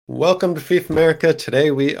Welcome to FIFA America.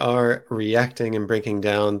 Today we are reacting and breaking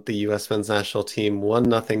down the U.S. men's national team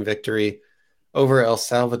 1-0 victory over El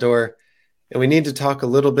Salvador. And we need to talk a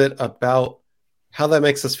little bit about how that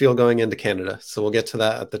makes us feel going into Canada. So we'll get to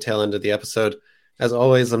that at the tail end of the episode. As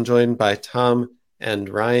always, I'm joined by Tom and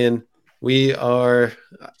Ryan. We are,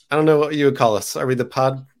 I don't know what you would call us. Are we the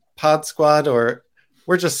pod squad, or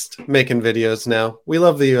we're just making videos now? We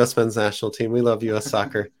love the U.S. men's national team. We love U.S.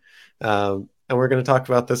 soccer. And we're going to talk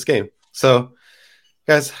about this game. So,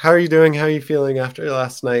 guys, how are you doing? How are you feeling after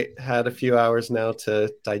last night? Had a few hours now to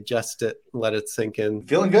digest it, let it sink in.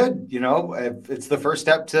 Feeling good. It's the first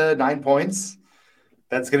step to 9 points.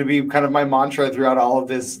 That's going to be kind of my mantra throughout all of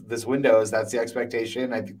this window. Is that's the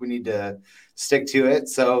expectation. I think we need to stick to it.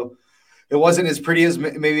 So it wasn't as pretty as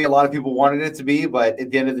maybe a lot of people wanted it to be, but at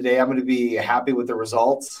the end of the day, I'm going to be happy with the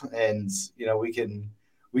results. And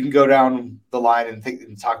we can go down the line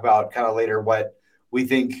and talk about kind of later what we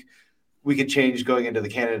think we could change going into the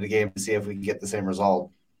Canada game to see if we can get the same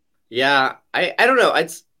result. Yeah, I don't know.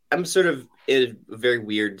 I'm sort of in a very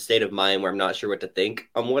weird state of mind where I'm not sure what to think.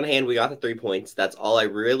 On one hand, we got the 3 points. That's all I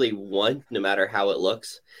really want, no matter how it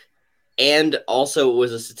looks. And also, it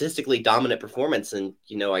was a statistically dominant performance. And,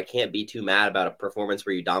 I can't be too mad about a performance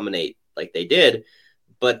where you dominate like they did.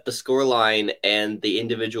 But the scoreline and the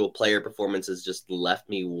individual player performances just left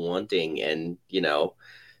me wanting. And,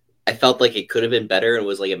 I felt like it could have been better. It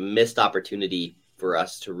was like a missed opportunity for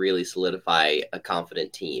us to really solidify a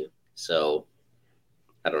confident team. So,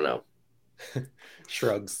 I don't know.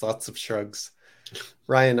 Shrugs, lots of shrugs.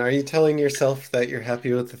 Ryan, are you telling yourself that you're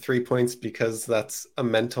happy with the 3 points because that's a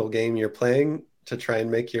mental game you're playing to try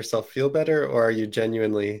and make yourself feel better? Or are you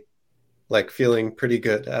genuinely feeling pretty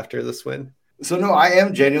good after this win? So no, I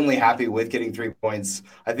am genuinely happy with getting 3 points.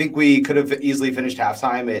 I think we could have easily finished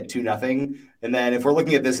halftime at 2-0. And then if we're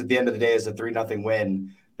looking at this at the end of the day as a 3-0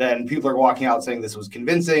 win, then people are walking out saying this was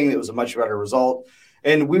convincing. It was a much better result.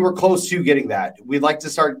 And we were close to getting that. We'd like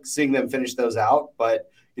to start seeing them finish those out.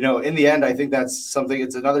 But, in the end, I think that's something,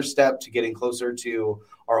 it's another step to getting closer to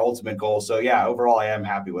our ultimate goal. So, yeah, overall, I am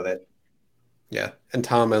happy with it. Yeah. And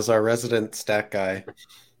Tom, as our resident stat guy,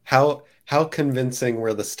 how convincing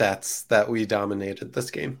were the stats that we dominated this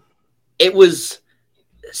game? It was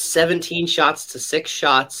 17 shots to 6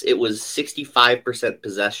 shots. It was 65%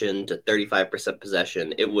 possession to 35%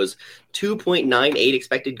 possession. It was 2.98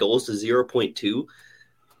 expected goals to 0.2.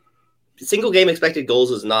 Single game expected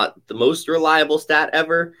goals is not the most reliable stat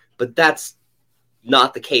ever, but that's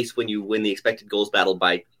not the case when you win the expected goals battle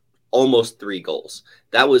by almost 3 goals.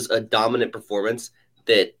 That was a dominant performance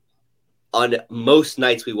that on most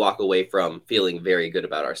nights we walk away from feeling very good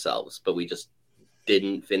about ourselves, but we just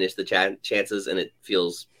didn't finish the chances, and it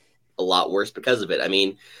feels a lot worse because of it. I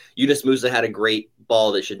mean, Yunus Musa had a great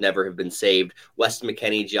ball that should never have been saved. Weston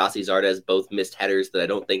McKennie, Gyasi Zardes both missed headers that I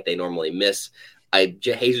don't think they normally miss.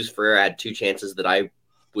 Jesus Ferreira had 2 chances that I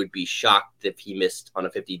would be shocked if he missed on a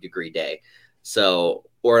 50-degree day. So,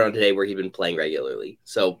 or on a day where he'd been playing regularly.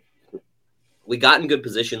 So we got in good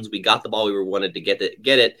positions. We got the ball we wanted to get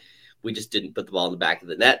it. We just didn't put the ball in the back of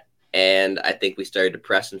the net. And I think we started to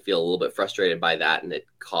press and feel a little bit frustrated by that, and it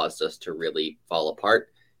caused us to really fall apart,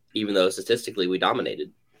 even though statistically we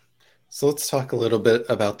dominated. So let's talk a little bit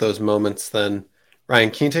about those moments then.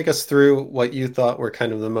 Ryan, can you take us through what you thought were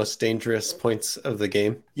kind of the most dangerous points of the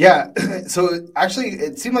game? Yeah, so actually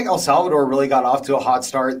it seemed like El Salvador really got off to a hot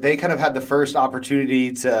start. They kind of had the first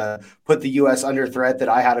opportunity to put the U.S. under threat that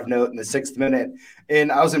I had of note in the 6th minute.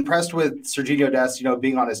 And I was impressed with Serginho Dest,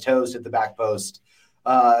 being on his toes at the back post.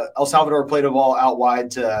 El Salvador played a ball out wide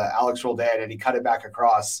to Alex Roldan, and he cut it back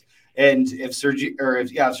across. And if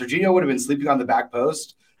Serginho would have been sleeping on the back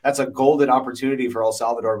post, that's a golden opportunity for El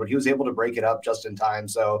Salvador, but he was able to break it up just in time.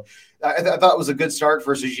 So I thought it was a good start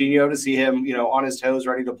for Serginho to see him, on his toes,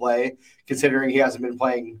 ready to play, considering he hasn't been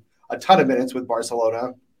playing a ton of minutes with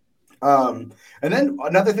Barcelona. And then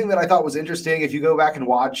another thing that I thought was interesting, if you go back and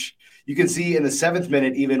watch, you can see in the 7th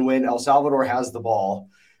minute, even when El Salvador has the ball,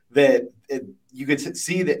 you could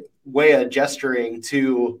see that Weah gesturing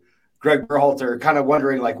to Greg Berhalter, kind of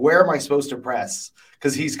wondering, where am I supposed to press?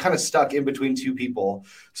 Because he's kind of stuck in between 2 people.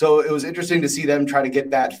 So it was interesting to see them try to get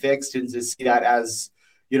that fixed and to see that as,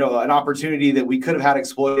 an opportunity that we could have had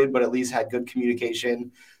exploited, but at least had good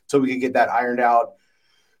communication so we could get that ironed out.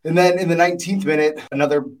 And then in the 19th minute,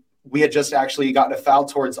 we had just actually gotten a foul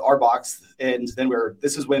towards our box. And then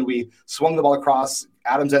this is when we swung the ball across.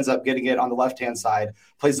 Adams ends up getting it on the left-hand side,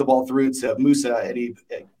 plays the ball through to Musa, and he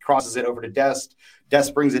crosses it over to Dest.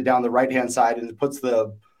 Dest brings it down the right-hand side and puts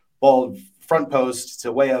the ball front post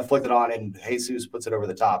to Weah, flicked it on, and Jesus puts it over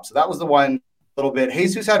the top. So that was the one little bit.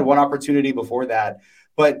 Jesus had one opportunity before that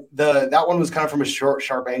but that one was kind of from a short,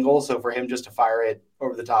 sharp angle. So for him just to fire it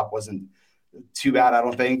over the top wasn't too bad, I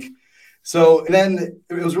don't think. So and then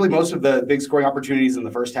it was really most of the big scoring opportunities in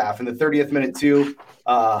the first half. In the 30th minute too,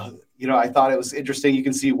 I thought it was interesting. You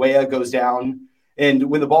can see Weah goes down, and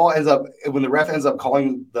when the ref ends up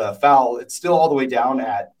calling the foul, it's still all the way down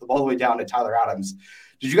at Tyler Adams.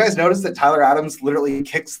 Did you guys notice that Tyler Adams literally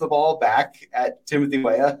kicks the ball back at Timothy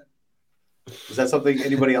Weah? Is that something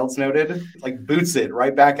anybody else noted? Like boots it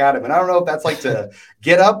right back at him. And I don't know if that's like to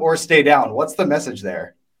get up or stay down. What's the message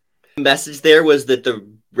there? The message there was that the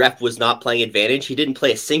ref was not playing advantage. He didn't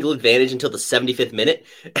play a single advantage until the 75th minute,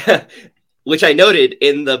 which I noted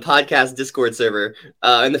in the podcast Discord server,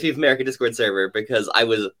 in the FIFA America Discord server, because I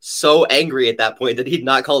was so angry at that point that he'd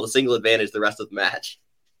not called a single advantage the rest of the match.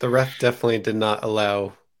 The ref definitely did not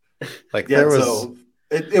allow. Like yeah, there was. So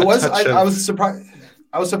it was. I was surprised.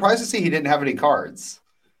 I was surprised to see he didn't have any cards.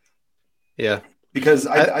 Yeah, because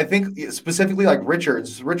I think specifically like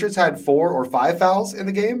Richards had 4 or 5 fouls in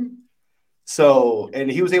the game. So,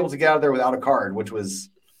 and he was able to get out of there without a card, which was,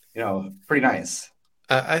 pretty nice.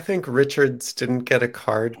 I think Richards didn't get a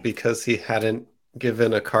card because he hadn't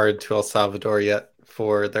given a card to El Salvador yet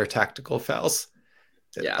for their tactical fouls.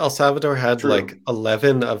 Yeah. El Salvador had True. Like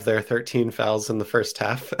 11 of their 13 fouls in the first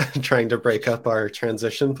half trying to break up our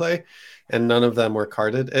transition play, and none of them were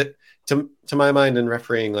carded. It to my mind in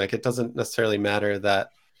refereeing, like it doesn't necessarily matter that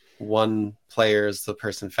one player is the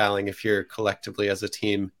person fouling if you're collectively as a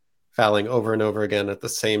team fouling over and over again at the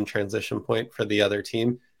same transition point for the other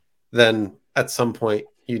team, then at some point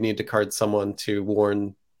you need to card someone to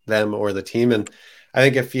warn them or the team. And I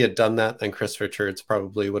think if he had done that, then Chris Richards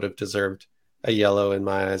probably would have deserved a yellow in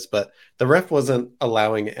my eyes. But the ref wasn't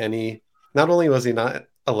allowing any, not only was he not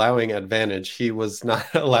allowing advantage, he was not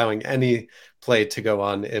allowing any play to go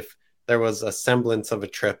on if there was a semblance of a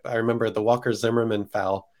trip. I remember the Walker Zimmerman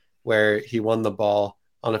foul where he won the ball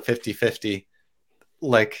on a 50-50.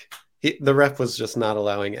 Like the ref was just not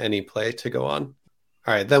allowing any play to go on.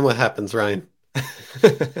 All right, then what happens, Ryan?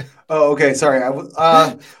 Oh, okay. Sorry.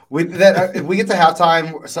 If we get to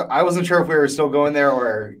halftime, so I wasn't sure if we were still going there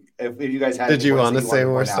or if you guys had. Did you want to say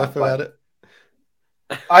more stuff about it?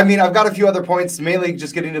 I mean, I've got a few other points, mainly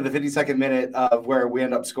just getting to the 52nd minute of where we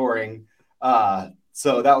end up scoring.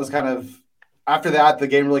 So that was kind of after that, the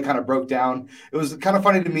game really kind of broke down. It was kind of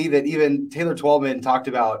funny to me that even Taylor Twellman talked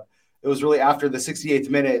about it was really after the 68th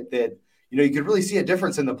minute that, you could really see a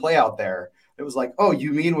difference in the play out there. It was like, oh,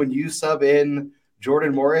 you mean when you sub in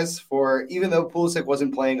Jordan Morris for, even though Pulisic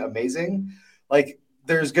wasn't playing amazing, like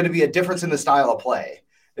there's going to be a difference in the style of play.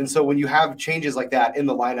 And so when you have changes like that in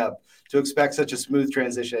the lineup, to expect such a smooth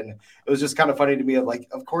transition, it was just kind of funny to me of like,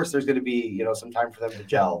 of course there's going to be, some time for them to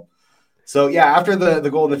gel. So yeah, after the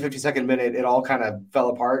goal in the 52nd minute, it all kind of fell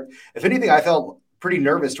apart. If anything, I felt pretty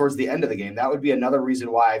nervous towards the end of the game. That would be another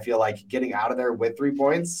reason why I feel like getting out of there with 3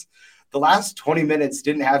 points. The last 20 minutes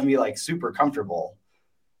didn't have me like super comfortable.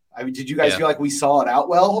 I mean, did you guys feel like we saw it out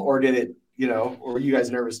well, or did it, or were you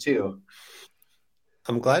guys nervous too?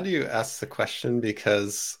 I'm glad you asked the question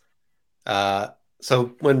because,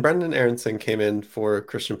 so when Brendan Aronson came in for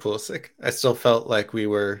Christian Pulisic, I still felt like we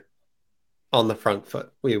were on the front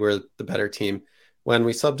foot. We were the better team. When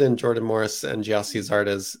we subbed in Jordan Morris and Gyasi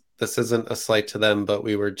Zardes, this isn't a slight to them, but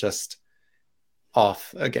we were just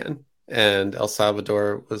off again. And El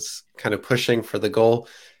Salvador was kind of pushing for the goal.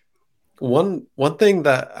 One thing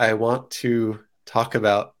that I want to talk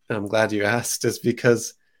about, and I'm glad you asked, is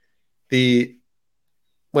because when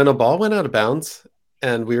a ball went out of bounds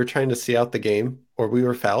and we were trying to see out the game or we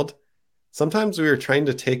were fouled, sometimes we were trying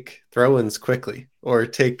to take throw-ins quickly or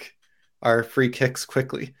take our free kicks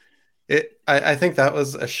quickly. I think that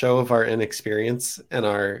was a show of our inexperience and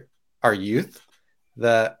our youth,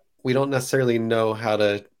 that we don't necessarily know how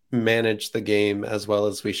to manage the game as well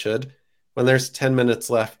as we should. When there's 10 minutes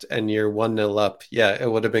left and you're 1-0 up, yeah,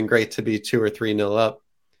 it would have been great to be 2 or 3-0 up,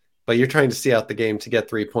 but you're trying to see out the game to get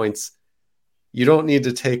 3 points. You don't need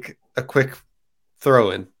to take a quick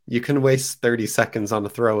throw-in. You can waste 30 seconds on a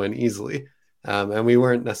throw-in easily. And we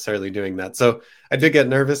weren't necessarily doing that. So I did get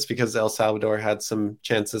nervous because El Salvador had some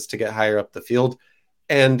chances to get higher up the field.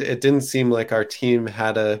 And it didn't seem like our team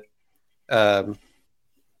had a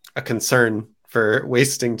concern for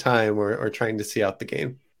wasting time or trying to see out the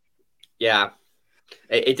game. Yeah,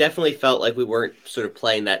 it definitely felt like we weren't sort of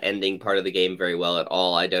playing that ending part of the game very well at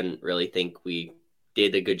all. I didn't really think we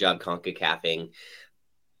did a good job CONCACAFing.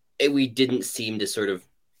 We didn't seem to sort of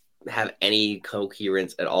have any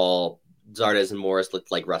coherence at all. Zardes and Morris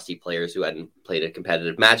looked like rusty players who hadn't played a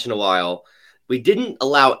competitive match in a while. We didn't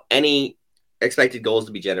allow any expected goals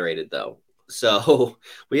to be generated, though. So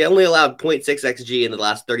we only allowed 0.6 XG in the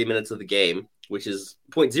last 30 minutes of the game, which is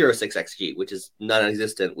 0.06 XG, which is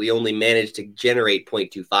non-existent. We only managed to generate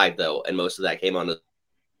 0.25 though, and most of that came on the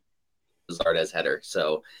Zardes header.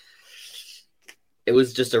 So it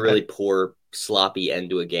was just a really poor, sloppy end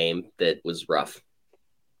to a game that was rough.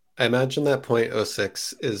 I imagine that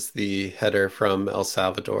 0.06 is the header from El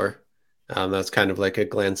Salvador. That's kind of like a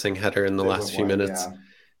glancing header in the last few minutes.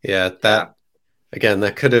 Again,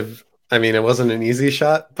 that could have, I mean, it wasn't an easy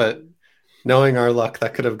shot, but knowing our luck,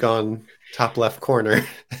 that could have gone top left corner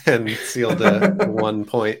and sealed a 1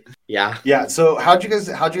 point. Yeah. Yeah. So how'd you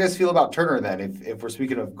guys feel about Turner then? If we're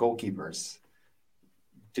speaking of goalkeepers,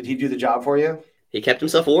 did he do the job for you? He kept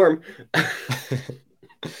himself warm.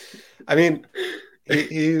 I mean,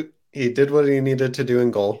 he did what he needed to do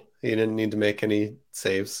in goal. He didn't need to make any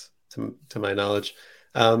saves, to my knowledge.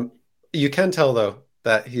 You can tell though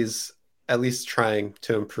that he's at least trying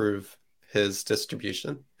to improve his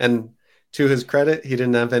distribution. And to his credit, he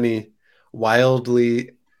didn't have any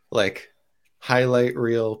wildly highlight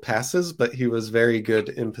reel passes, but he was very good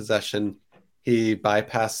in possession. He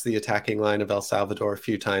bypassed the attacking line of El Salvador a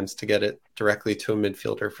few times to get it directly to a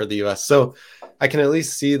midfielder for the US. So I can at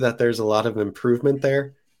least see that there's a lot of improvement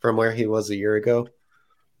there from where he was a year ago.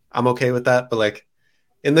 I'm okay with that, but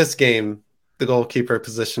in this game, the goalkeeper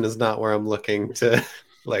position is not where I'm looking to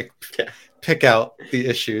pick out the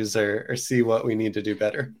issues or see what we need to do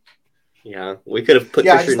better. Yeah, we could have put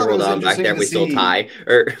Christian Roldan back there. We still tie.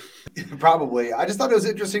 Probably. I just thought it was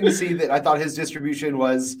interesting to see that I thought his distribution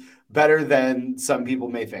was better than some people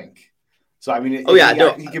may think. So I mean,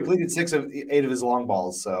 he completed 6 of 8 of his long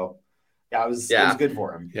balls. So it was good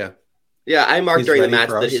for him. Yeah. I marked during the match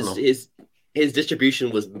that his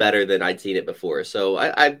distribution was better than I'd seen it before. So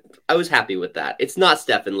I was happy with that. It's not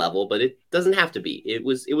Stefan level, but it doesn't have to be. It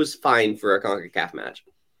was fine for a CONCACAF match.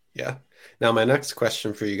 Yeah. Now my next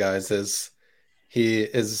question for you guys is,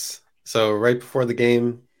 so right before the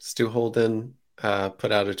game, Stu Holden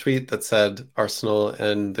put out a tweet that said Arsenal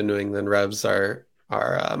and the New England Revs are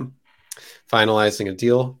finalizing a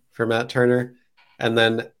deal for Matt Turner. And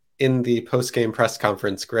then in the post-game press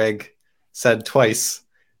conference, Greg said twice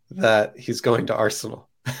that he's going to Arsenal.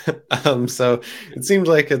 So it seems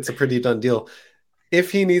like it's a pretty done deal.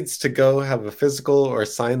 If he needs to go have a physical or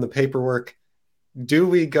sign the paperwork, do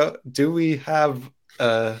we have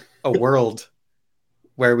a world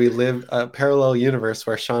where we live a parallel universe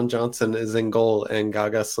where Sean Johnson is in goal and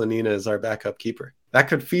Gaga Slonina is our backup keeper? That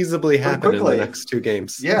could feasibly happen in the next 2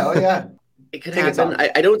 games. Yeah. It could happen.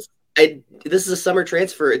 This is a summer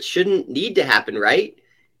transfer. It shouldn't need to happen, right?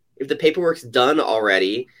 If the paperwork's done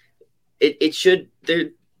already, they should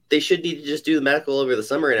need to just do the medical over the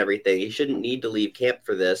summer and everything. He shouldn't need to leave camp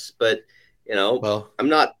for this. But, I'm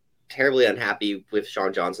not terribly unhappy with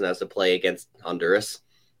Sean Johnson as to play against Honduras.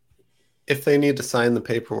 If they need to sign the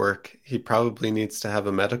paperwork, he probably needs to have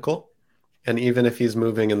a medical. And even if he's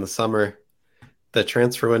moving in the summer, the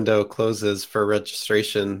transfer window closes for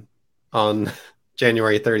registration on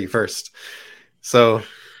January 31st. So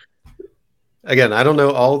again, I don't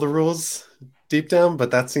know all the rules deep down,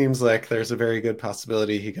 but that seems like there's a very good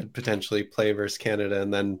possibility he could potentially play versus Canada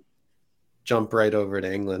and then jump right over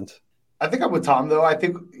to England. I think I'm with Tom, though. I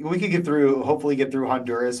think we could hopefully get through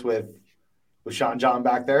Honduras with Sean John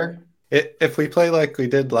back there. If we play like we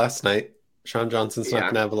did last night, Sean Johnson's not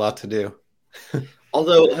going to have a lot to do.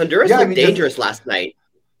 Although Honduras looked dangerous last night.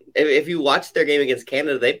 If you watched their game against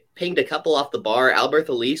Canada, they pinged a couple off the bar. Albert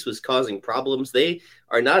Elise was causing problems. They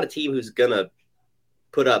are not a team who's going to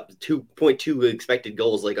put up 2.2 expected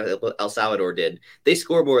goals like El Salvador did. They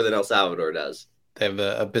score more than El Salvador does. They have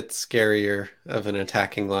a bit scarier of an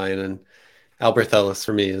attacking line, and Albert Ellis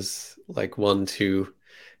for me is 1-2.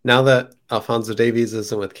 Now that Alphonso Davies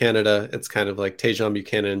isn't with Canada, it's kind of like Tejan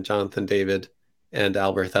Buchanan, Jonathan David, and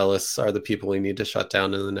Albert Ellis are the people we need to shut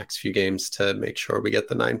down in the next few games to make sure we get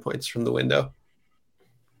the 9 points from the window.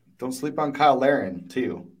 Don't sleep on Kyle Larin,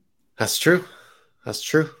 too. That's true.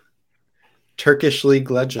 Turkish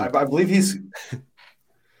league legend. I believe he's...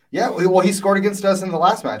 Yeah, well, he scored against us in the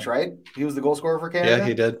last match, right? He was the goal scorer for Canada? Yeah,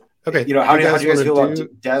 he did. Okay. How do you guys feel about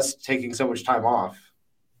Dest taking so much time off?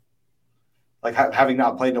 Having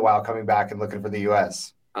not played in a while, coming back and looking for the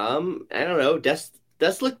U.S. I don't know. Dest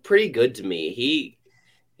looked pretty good to me.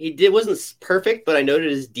 He wasn't perfect, but I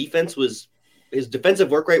noted his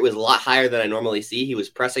defensive work rate was a lot higher than I normally see. He was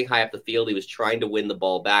pressing high up the field. He was trying to win the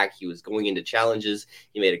ball back. He was going into challenges.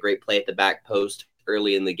 He made a great play at the back post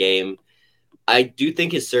early in the game. I do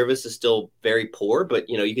think his service is still very poor, but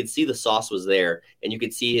you could see the sauce was there, and you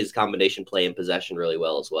could see his combination play and possession really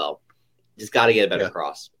well as well. Just got to get a better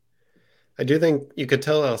cross. I do think you could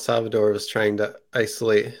tell El Salvador was trying to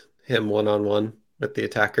isolate him one-on-one with the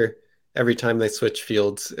attacker. Every time they switched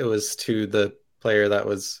fields, it was to the player that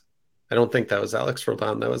was, I don't think that was Alex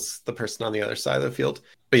Roldan. That was the person on the other side of the field.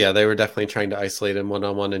 But yeah, they were definitely trying to isolate him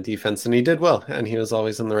one-on-one in defense, and he did well, and he was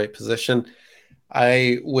always in the right position.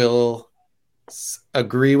 I will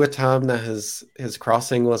agree with Tom that his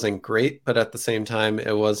crossing wasn't great, but at the same time,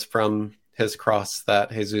 it was from his cross that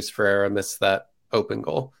Jesus Ferreira missed that open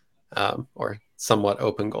goal, or somewhat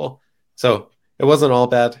open goal. So it wasn't all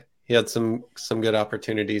bad. He had some good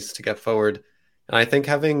opportunities to get forward, and I think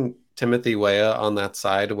having Timothy Weah on that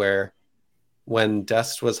side, where when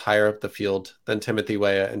Dest was higher up the field than Timothy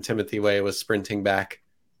Weah, and Timothy Weah was sprinting back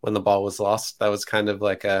when the ball was lost, that was kind of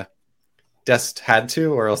like a Dest had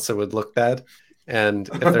to, or else it would look bad. And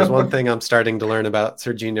if there's one thing I'm starting to learn about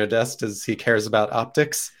Serginho Dest is he cares about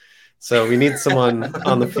optics. So we need someone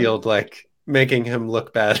on the field like making him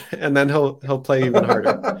look bad, and then he'll play even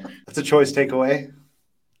harder. That's a choice takeaway.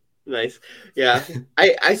 Nice. Yeah.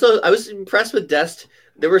 I was impressed with Dest.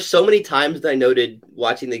 There were so many times that I noted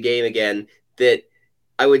watching the game again that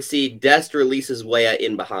I would see Dest releases Weah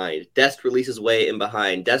in behind. Dest releases Weah in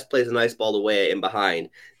behind. Dest plays a nice ball to Weah in behind.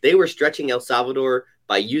 They were stretching El Salvador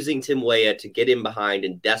by using Tim Weah to get in behind,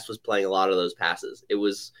 and Dest was playing a lot of those passes. It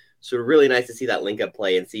was sort of really nice to see that link-up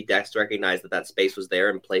play and see Dest recognize that space was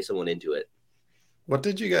there and play someone into it. What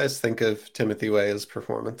did you guys think of Timothy Weah's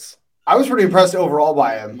performance? I was pretty impressed overall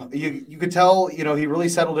by him. You could tell, he really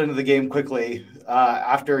settled into the game quickly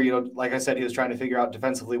after, like I said, he was trying to figure out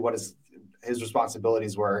defensively what his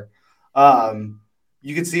responsibilities were.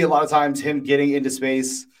 You could see a lot of times him getting into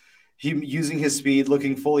space, him using his speed,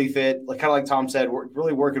 looking fully fit, kind of like Tom said,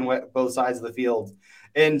 really working with both sides of the field.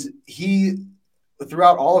 And he,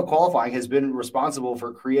 throughout all of qualifying, has been responsible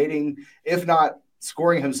for creating, if not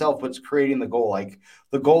scoring himself, but creating the goal. Like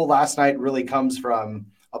the goal last night really comes from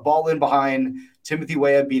a ball in behind, Timothy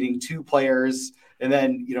Weah beating two players, and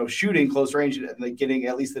then, shooting close range and getting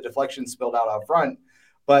at least the deflection spilled out front.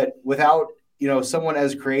 But without, someone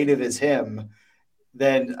as creative as him,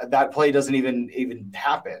 then that play doesn't even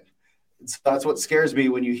happen. So that's what scares me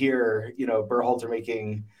when you hear, Berhalter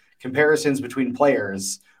making comparisons between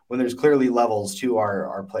players when there's clearly levels to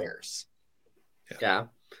our players. Yeah.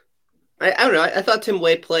 I don't know. I thought Tim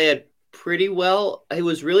Weah played pretty well. He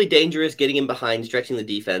was really dangerous getting in behind, stretching the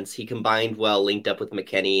defense. He combined well, linked up with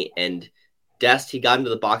McKennie and Dest. He got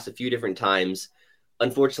into the box a few different times.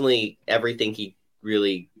 Unfortunately, everything he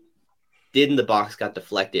really did in the box got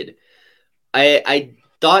deflected. I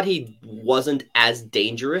thought he wasn't as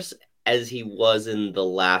dangerous as he was in the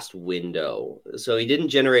last window. So he didn't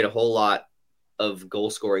generate a whole lot of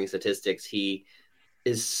goal scoring statistics.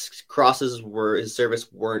 His crosses his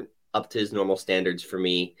service weren't up to his normal standards for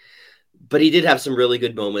me. But he did have some really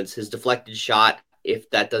good moments. His deflected shot, if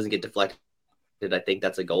that doesn't get deflected, I think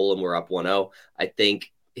that's a goal and we're up 1-0. I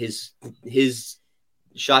think his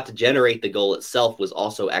shot to generate the goal itself was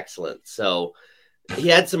also excellent. So he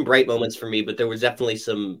had some bright moments for me, but there was definitely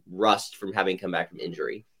some rust from having come back from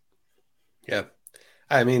injury. Yeah.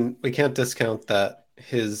 I mean, we can't discount that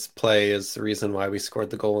his play is the reason why we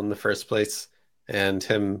scored the goal in the first place, and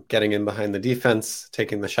him getting in behind the defense,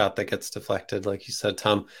 taking the shot that gets deflected, like you said,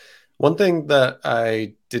 Tom. One thing that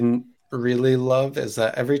I didn't really love is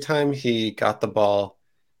that every time he got the ball,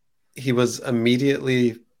 he was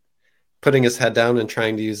immediately putting his head down and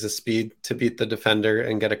trying to use his speed to beat the defender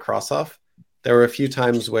and get a cross off. There were a few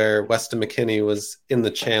times where Weston McKennie was in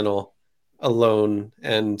the channel alone,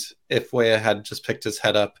 and if Weah had just picked his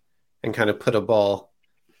head up and kind of put a ball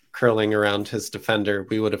curling around his defender,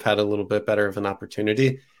 we would have had a little bit better of an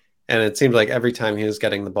opportunity. And it seemed like every time he was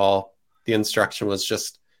getting the ball, the instruction was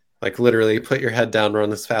just like literally put your head down,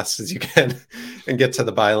 run as fast as you can and get to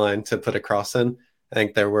the byline to put a cross in. I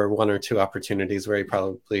think there were one or two opportunities where he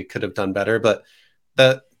probably could have done better, but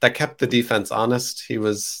that kept the defense honest. He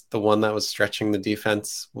was the one that was stretching the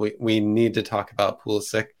defense. We need to talk about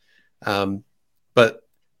Pulisic. But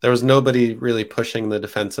there was nobody really pushing the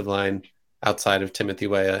defensive line outside of Timothy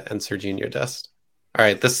Weah and Serginho Dest. All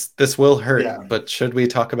right, this will hurt, but should we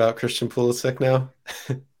talk about Christian Pulisic now?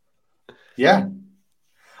 Yeah.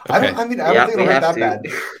 Okay. I don't think it'll hurt that bad.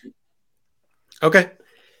 Okay.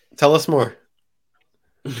 Tell us more.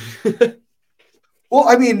 Well,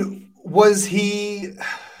 I mean, was he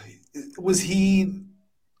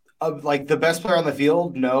like the best player on the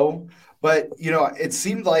field? No. But, it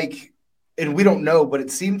seemed like, and we don't know, but it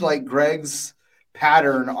seemed like Greg's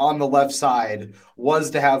pattern on the left side was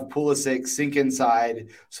to have Pulisic sink inside,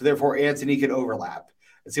 so therefore Antony could overlap.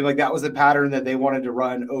 It seemed like that was the pattern that they wanted to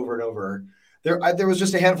run over and over. there was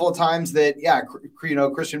just a handful of times that,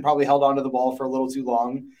 Christian probably held onto the ball for a little too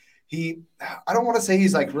long. I don't want to say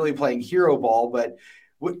he's like really playing hero ball, but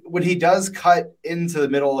when he does cut into the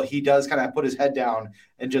middle, he does kind of put his head down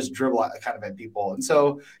and just dribble kind of at people. And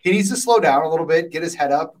so he needs to slow down a little bit, get his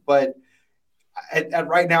head up. But at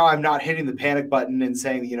right now, I'm not hitting the panic button and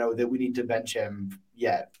saying, that we need to bench him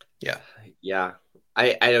yet. Yeah.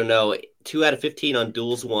 I don't know. 2 out of 15 on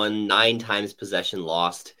duels won, 9 times possession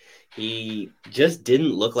lost. He just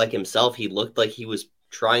didn't look like himself. He looked like he was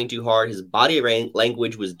trying too hard. His body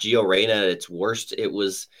language was Gio Reyna at its worst.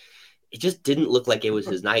 It just didn't look like it was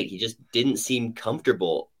his night. He just didn't seem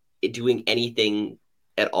comfortable doing anything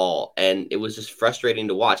at all. And it was just frustrating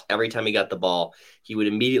to watch. Every time he got the ball, he would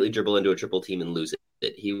immediately dribble into a triple team and lose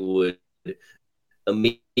it. He would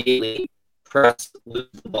immediately lose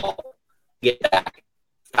the ball, get back,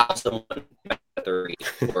 foul someone at 30,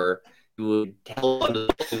 or he would hold onto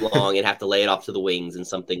the ball too long and have to lay it off to the wings and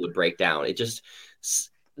something would break down. It just,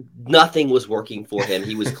 nothing was working for him.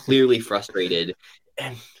 He was clearly frustrated,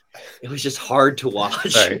 and it was just hard to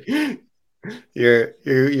watch. Sorry.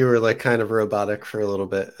 You were like kind of robotic for a little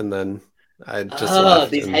bit, and then I just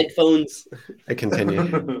left these headphones. I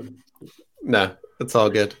continue. No, it's all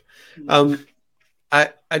good.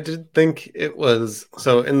 I did think it was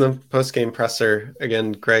so in the post-game presser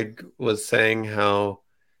again. Greg was saying how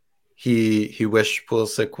he wished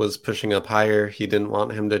Pulisic was pushing up higher. He didn't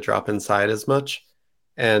want him to drop inside as much,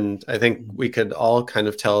 and I think we could all kind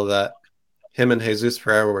of tell that him and Jesus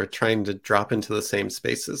Ferreira were trying to drop into the same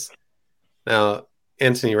spaces. Now,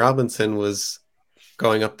 Anthony Robinson was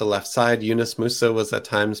going up the left side. Yunus Musa was at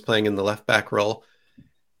times playing in the left back role.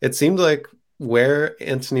 It seemed like where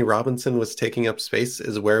Anthony Robinson was taking up space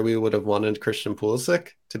is where we would have wanted Christian Pulisic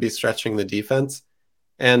to be stretching the defense.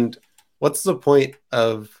 And what's the point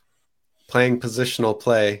of playing positional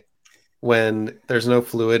play when there's no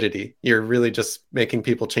fluidity? You're really just making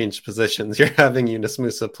people change positions. You're having Yunus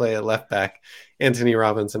Musa play at left back, Anthony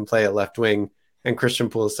Robinson play at left wing, and Christian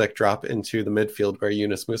Pulisic drop into the midfield where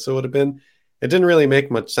Yunus Musa would have been. It didn't really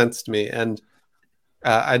make much sense to me. And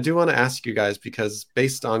I do want to ask you guys, because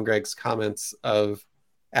based on Greg's comments of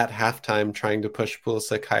at halftime trying to push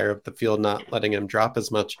Pulisic higher up the field, not letting him drop as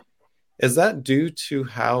much, is that due to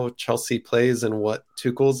how Chelsea plays and what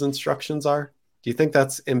Tuchel's instructions are? Do you think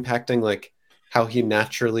that's impacting like how he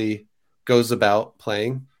naturally goes about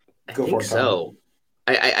playing? I think so.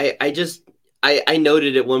 I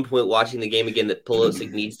noted at one point watching the game again that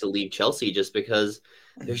Pulisic needs to leave Chelsea just because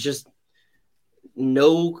there's just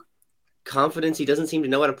no confidence. He doesn't seem to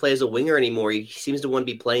know how to play as a winger anymore. He seems to want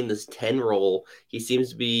to be playing this 10 role. He seems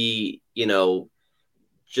to be,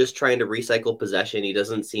 just trying to recycle possession. He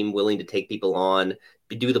doesn't seem willing to take people on,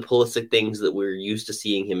 do the Pulisic things that we're used to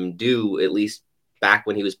seeing him do, at least back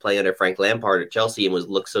when he was playing under Frank Lampard at Chelsea and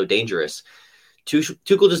looked so dangerous.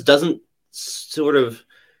 Tuchel just doesn't sort of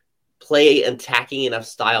play attacking enough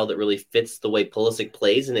style that really fits the way Pulisic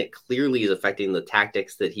plays, and it clearly is affecting the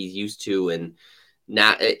tactics that he's used to. And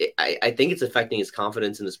now I think it's affecting his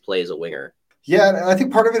confidence in his play as a winger. Yeah, and I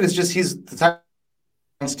think part of it is just he's the type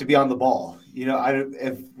wants to be on the ball.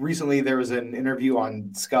 If recently there was an interview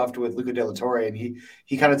on Scuffed with Luca De La Torre, and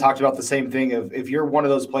he kind of talked about the same thing of if you're one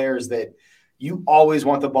of those players that you always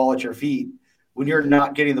want the ball at your feet, when you're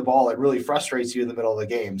not getting the ball, it really frustrates you in the middle of the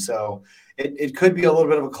game. So it could be a little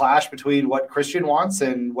bit of a clash between what Christian wants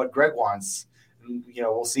and what Greg wants. And,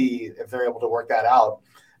 we'll see if they're able to work that out.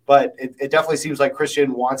 But it definitely seems like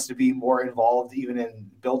Christian wants to be more involved even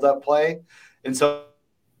in build-up play. And so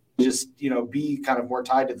just, be kind of more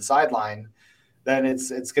tied to the sideline, then it's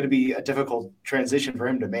going to be a difficult transition for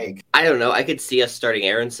him to make. I don't know. I could see us starting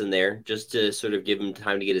Aronson there just to sort of give him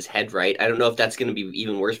time to get his head right. I don't know if that's going to be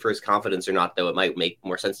even worse for his confidence or not, though. It might make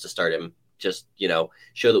more sense to start him, just,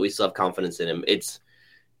 show that we still have confidence in him.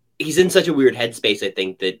 He's in such a weird headspace, I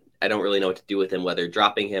think, that I don't really know what to do with him, whether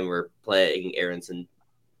dropping him or playing Aronson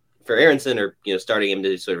for Aronson or, starting him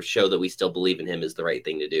to sort of show that we still believe in him is the right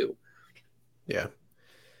thing to do. Yeah.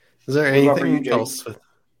 Is there anything else?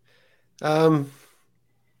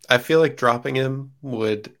 I feel like dropping him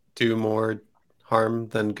would do more harm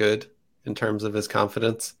than good in terms of his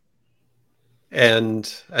confidence.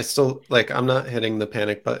 And I still, I'm not hitting the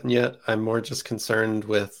panic button yet. I'm more just concerned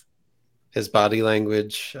with his body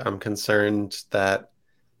language. I'm concerned that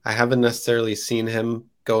I haven't necessarily seen him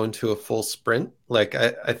go into a full sprint.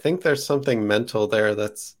 I think there's something mental there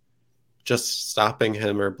that's just stopping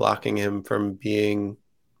him or blocking him from being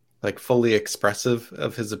fully expressive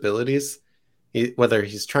of his abilities. Whether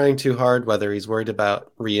he's trying too hard, whether he's worried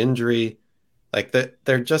about re-injury,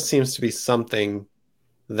 there just seems to be something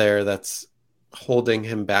there that's holding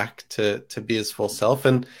him back to be his full self.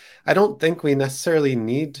 And I don't think we necessarily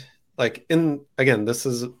need, like, this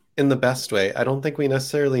is in the best way. I don't think we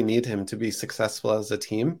necessarily need him to be successful as a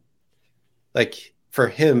team. Like, for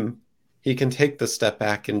him, he can take the step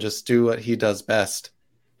back and just do what he does best,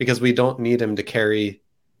 because we don't need him to carry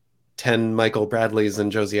 10 Michael Bradleys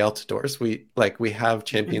and Josie Altidores. We have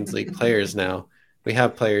Champions League players now. We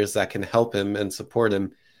have players that can help him and support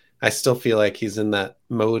him. I still feel like he's in that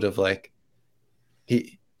mode of like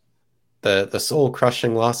the soul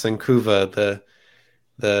crushing loss in Kuva,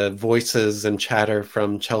 the voices and chatter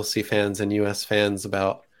from Chelsea fans and US fans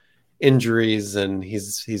about injuries, and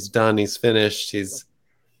he's done, he's finished, he's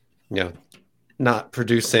not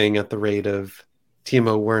producing at the rate of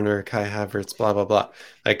Timo Werner, Kai Havertz, blah blah blah.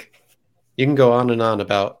 Like, you can go on and on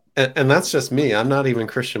about, and that's just me. I'm not even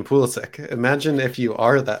Christian Pulisic. Imagine if you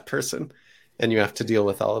are that person and you have to deal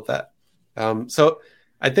with all of that. So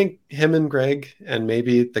I think him and Greg and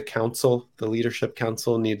maybe the council, the leadership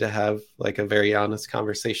council, need to have like a very honest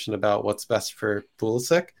conversation about what's best for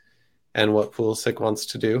Pulisic and what Pulisic wants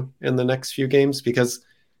to do in the next few games. Because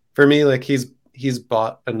for me, like, he's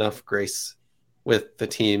bought enough grace with the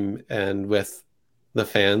team and with the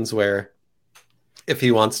fans where if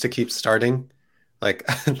he wants to keep starting, like,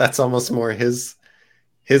 that's almost more his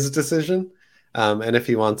decision. And if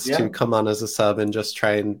he wants to come on as a sub and just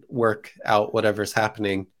try and work out whatever's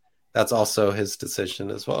happening, that's also his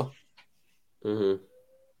decision as well. Mm-hmm.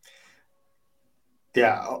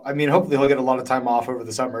 Yeah, I mean, hopefully he'll get a lot of time off over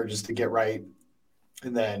the summer just to get right.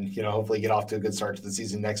 And then, hopefully get off to a good start to the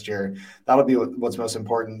season next year. That'll be what's most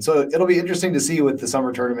important. So it'll be interesting to see with the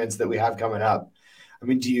summer tournaments that we have coming up. I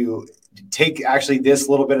mean, do you take actually this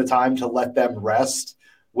little bit of time to let them rest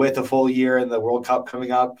with a full year and the World Cup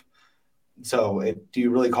coming up? So do you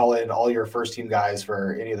really call in all your first team guys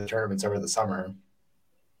for any of the tournaments over the summer?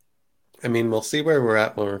 I mean, we'll see where we're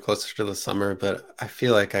at when we're closer to the summer, but I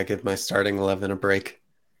feel like I give my starting 11 a break.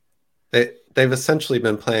 They've essentially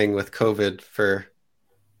been playing with COVID for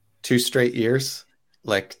 2 straight years,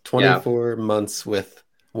 like 24 months with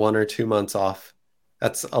 1 or 2 months off.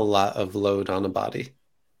 That's a lot of load on a body.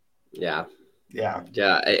 Yeah.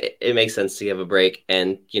 It makes sense to give a break.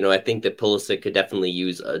 And, I think that Pulisic could definitely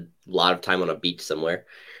use a lot of time on a beach somewhere.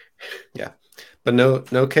 Yeah. But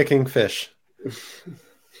no kicking fish.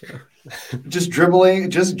 Just dribbling,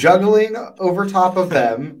 just juggling over top of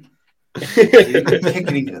them.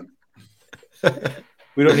 Kicking them.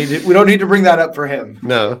 We don't need to bring that up for him.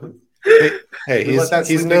 No. Hey,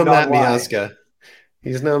 he's no Matt Miazga.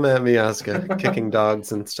 He's no Matt Miazga kicking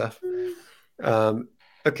dogs and stuff.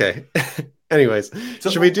 Okay. Anyways, so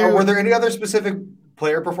should we do? Were there any other specific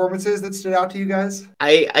player performances that stood out to you guys?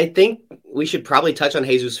 I think we should probably touch on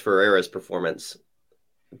Jesus Ferreira's performance,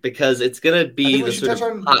 because it's going to be the sort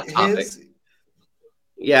of hot topic.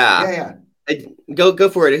 Yeah. Go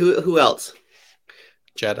for it. Who else?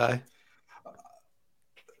 Jedi.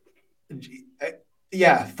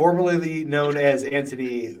 Yeah, formerly known as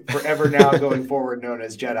Anthony, forever now going forward known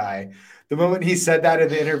as Jedi. The moment he said that in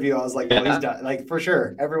the interview, I was like, well, he's done. Like, for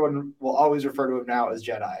sure, everyone will always refer to him now as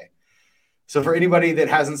Jedi. So for anybody that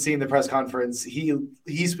hasn't seen the press conference, he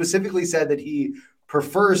specifically said that he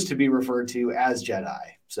prefers to be referred to as Jedi.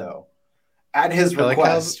 So at his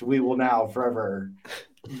request, we will now forever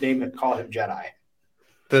call him Jedi.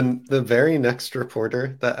 The very next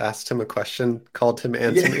reporter that asked him a question called him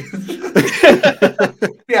Anthony.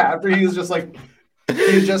 Yeah, after he was just like,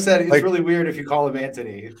 he just said it's really weird if you call him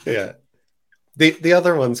Anthony. Yeah. The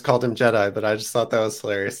other ones called him Jedi, but I just thought that was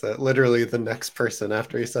hilarious that literally the next person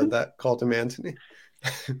after he said that called him Anthony.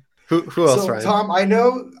 Who else, Ryan? Tom, I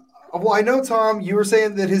know, Tom, you were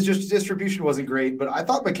saying that his distribution wasn't great, but I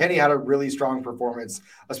thought McKennie had a really strong performance,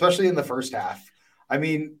 especially in the first half. I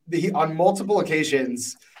mean, on multiple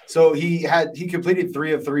occasions, so he completed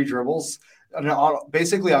 3 of 3 dribbles. And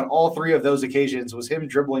basically on all 3 of those occasions was him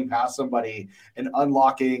dribbling past somebody and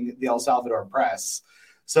unlocking the El Salvador press.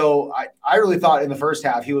 So I really thought in the first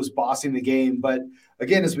half he was bossing the game. But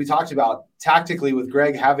again, as we talked about, tactically with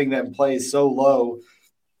Greg having them play so low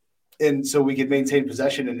and so we could maintain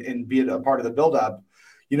possession and be a part of the buildup,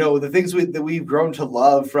 the things that we've grown to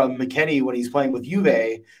love from McKennie when he's playing with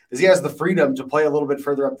Juve is he has the freedom to play a little bit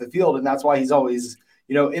further up the field. And that's why he's always,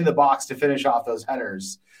 in the box to finish off those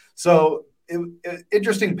headers. So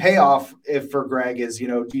interesting payoff for Greg is,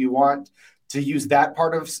 do you want to use that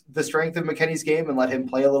part of the strength of McKennie's game and let him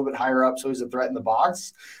play a little bit higher up so he's a threat in the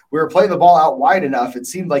box? We were playing the ball out wide enough. It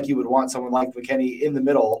seemed like you would want someone like McKennie in the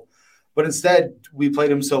middle, but instead we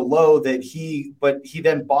played him so low that he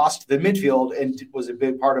then bossed the midfield and was a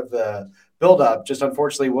big part of the buildup, just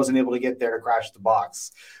unfortunately wasn't able to get there to crash the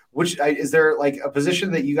box. Which is there like a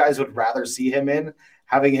position that you guys would rather see him in,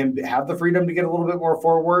 having him have the freedom to get a little bit more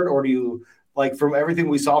forward, or do you like from everything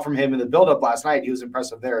we saw from him in the buildup last night, he was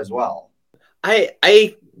impressive there as well.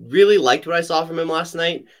 I really liked what I saw from him last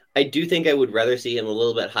night. I do think I would rather see him a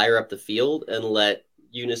little bit higher up the field and let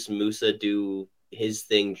Yunus Musa do his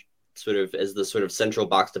thing sort of as the sort of central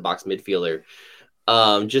box-to-box midfielder.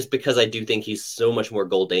 Just because I do think he's so much more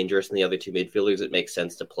goal dangerous than the other two midfielders, it makes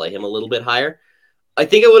sense to play him a little bit higher. I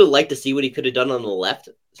think I would have liked to see what he could have done on the left,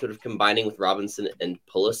 sort of combining with Robinson and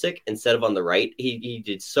Pulisic instead of on the right. He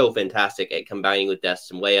did so fantastic at combining with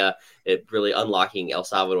Dest and Weah, at really unlocking El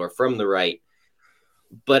Salvador from the right.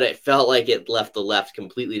 But it felt like it left the left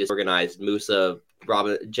completely disorganized. Musa,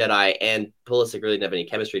 Jedi, and Pulisic really didn't have any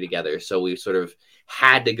chemistry together. So we sort of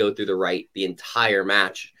had to go through the right the entire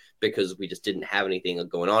match because we just didn't have anything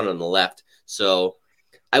going on the left. So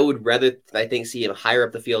I would rather, I think, see him higher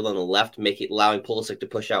up the field on the left, allowing Pulisic to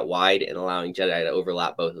push out wide and allowing Jedi to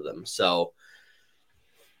overlap both of them. So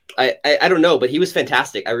I don't know, but he was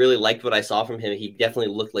fantastic. I really liked what I saw from him. He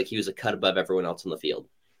definitely looked like he was a cut above everyone else on the field.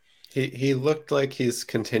 He looked like he's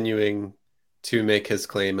continuing to make his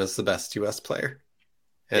claim as the best US player.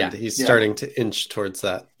 And he's starting to inch towards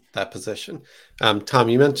that position. Tom,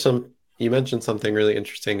 you mentioned something really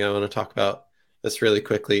interesting. I want to talk about this really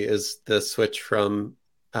quickly, is the switch from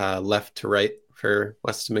left to right for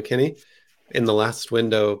Weston McKennie. In the last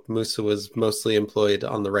window, Musa was mostly employed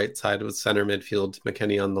on the right side with center midfield,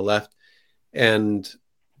 McKennie on the left. And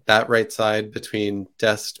that right side between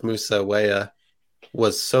Dest, Musa, Weah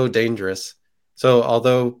was so dangerous. So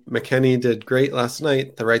although McKennie did great last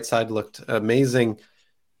night, the right side looked amazing.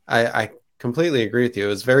 I completely agree with you. It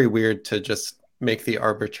was very weird to just make the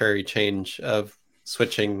arbitrary change of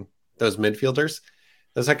switching those midfielders.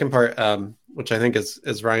 The second part, which I think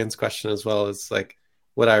is Ryan's question as well, is like,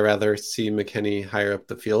 would I rather see McKennie higher up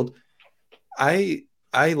the field? I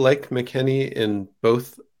like McKennie in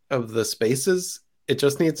both of the spaces. It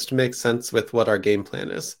just needs to make sense with what our game plan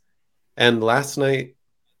is. And last night,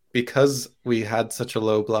 because we had such a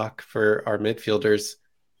low block for our midfielders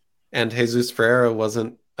and Jesus Ferreira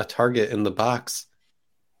wasn't a target in the box,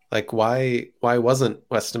 like why wasn't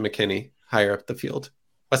Weston McKennie higher up the field?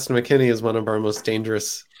 Weston McKennie is one of our most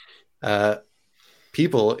dangerous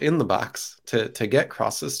people in the box to get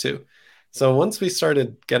crosses to. So once we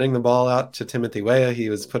started getting the ball out to Timothy Weah, he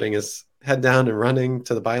was putting his head down and running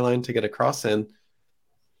to the byline to get a cross in.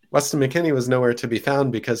 Weston McKennie was nowhere to be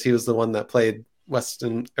found because he was the one that played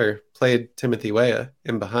Timothy Weah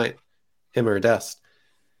in behind him or Dest.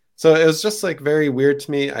 So it was just like very weird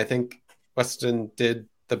to me. I think Weston did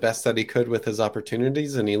the best that he could with his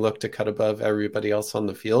opportunities and he looked to cut above everybody else on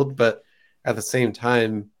the field. But at the same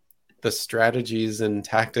time, the strategies and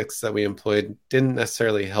tactics that we employed didn't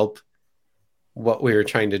necessarily help what we were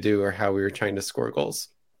trying to do or how we were trying to score goals.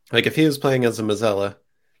 Like if he was playing as a Mazzella,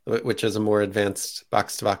 which is a more advanced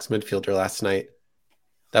box-to-box midfielder last night,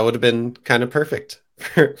 that would have been kind of perfect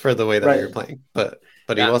for the way that we were playing. But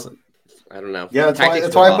he wasn't. I don't know. Yeah,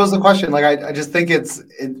 that's why I posed the question. Like I just think it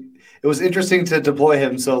was interesting to deploy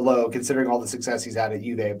him so low, considering all the success he's had at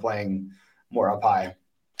Juve playing more up high.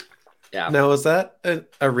 Yeah. Now, was that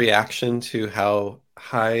a reaction to how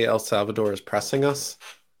high El Salvador is pressing us?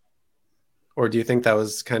 Or do you think that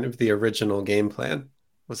was kind of the original game plan,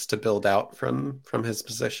 was to build out from his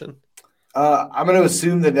position? I'm going to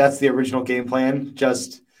assume that that's the original game plan,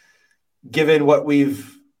 just given what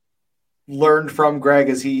we've learned from Greg,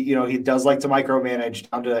 as he does like to micromanage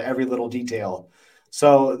down to every little detail.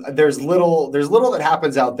 So there's little that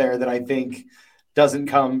happens out there that I think doesn't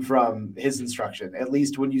come from his instruction. At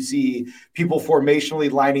least when you see people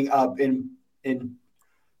formationally lining up in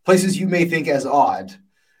places you may think as odd,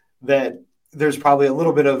 that there's probably a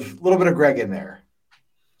little bit of Greg in there.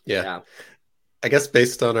 Yeah. I guess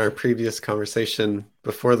based on our previous conversation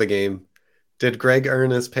before the game, did Greg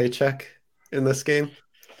earn his paycheck in this game?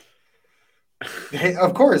 Hey,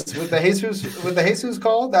 of course, with the Jesus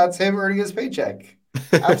call, that's him earning his paycheck.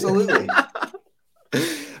 Absolutely.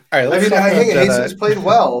 All right, let's Jesus played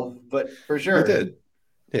well, but for sure. He did.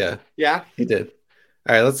 Yeah, he did.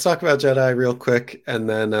 All right, let's talk about Jedi real quick, and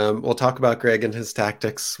then we'll talk about Greg and his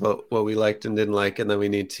tactics, what we liked and didn't like, and then we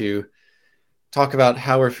need to talk about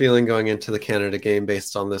how we're feeling going into the Canada game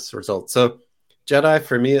based on this result. So Jedi,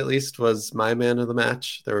 for me at least, was my man of the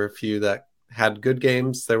match. There were a few that had good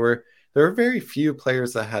games. There were very few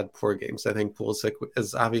players that had poor games. I think Pulisic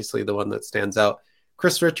is obviously the one that stands out.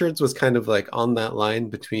 Chris Richards was kind of like on that line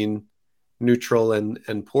between neutral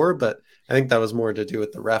and poor, but I think that was more to do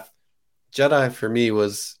with the ref. Jedi, for me,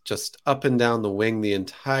 was just up and down the wing the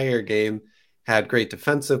entire game. had great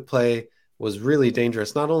defensive play, was really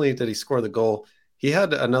dangerous. Not only did he score the goal, he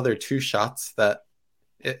had another 2 shots that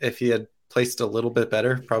if he had placed a little bit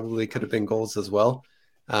better, probably could have been goals as well.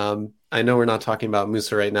 I know we're not talking about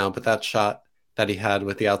Musa right now, but that shot that he had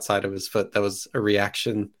with the outside of his foot, that was a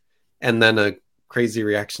reaction and then a crazy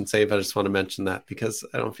reaction save. I just want to mention that because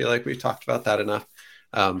I don't feel like we've talked about that enough.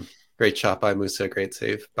 Great shot by Musa, great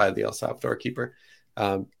save by the El Salvador keeper.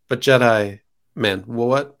 But Jedi, man,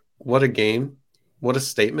 what a game. What a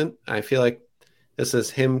statement. I feel like this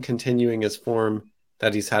is him continuing his form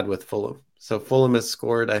that he's had with Fulham. So Fulham has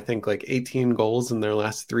scored, I think, like 18 goals in their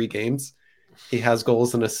last 3 games. He has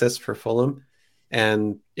goals and assists for Fulham.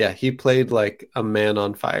 And yeah, he played like a man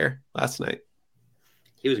on fire last night.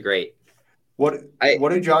 He was great. What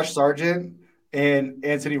do Josh Sargent and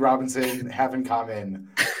Anthony Robinson have in common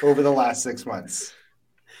over the last 6 months?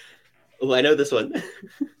 Oh, I know this one.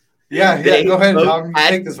 Yeah, go ahead, Tom.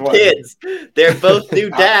 Take this one. Kids. They're both new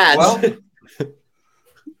dads. Well,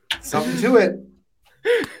 something to it.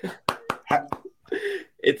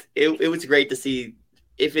 It was great to see.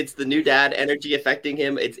 If it's the new dad energy affecting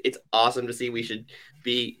him, it's awesome to see. We should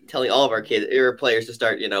be telling all of our kids or players to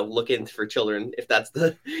start, looking for children if that's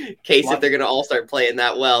the case, if they're going to all start playing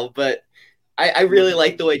that well. But I really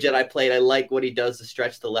like the way Jedi played. I like what he does to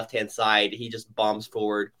stretch the left-hand side. He just bombs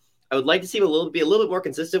forward. I would like to see him be a little bit more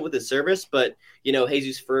consistent with his service, but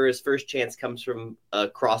Jesus Ferrer's first chance comes from a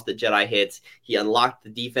cross that Jedi hits. He unlocked the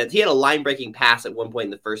defense. He had a line-breaking pass at one point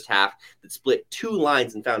in the first half that split 2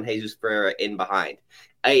 lines and found Jesus Ferrer in behind.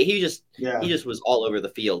 He just was all over the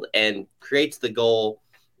field and creates the goal.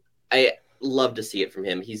 I love to see it from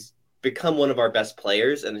him. He's become one of our best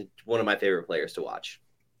players and one of my favorite players to watch.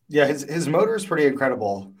 Yeah, his motor is pretty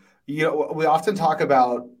incredible. We often talk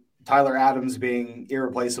about Tyler Adams being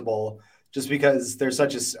irreplaceable just because there's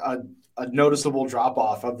such a noticeable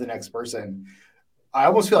drop-off of the next person. I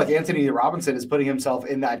almost feel like Anthony Robinson is putting himself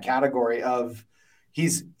in that category of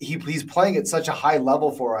he's playing at such a high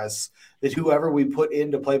level for us that whoever we put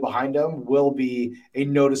in to play behind him will be a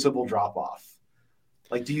noticeable drop-off.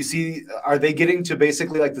 Like, are they getting to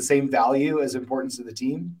basically like the same value as importance to the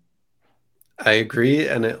team? I agree,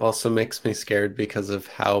 and it also makes me scared because of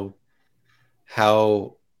how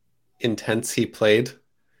intense he played,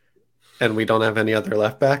 and we don't have any other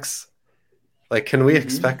left backs. Like, can we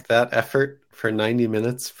expect that effort for 90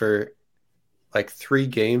 minutes for like 3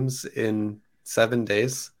 games in 7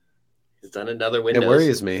 days? He's done another window. It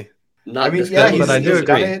worries me. But I do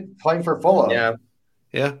agree. Playing for Fulham.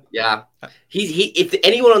 Yeah. If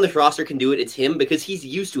anyone on this roster can do it, it's him because he's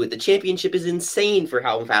used to it. The championship is insane for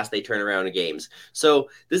how fast they turn around in games. So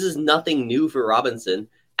this is nothing new for Robinson.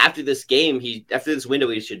 After this game, after this window,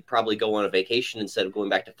 he should probably go on a vacation instead of going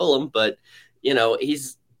back to Fulham. But he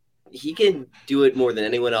can do it more than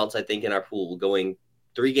anyone else, I think, in our pool, going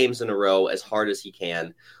 3 games in a row as hard as he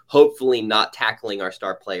can, hopefully not tackling our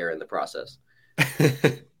star player in the process.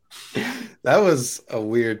 That was a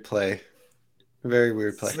weird play. Very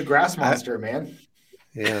weird play. It's the grass monster, man.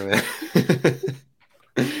 Yeah, man.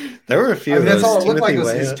 There were a few of those. That's all it looked like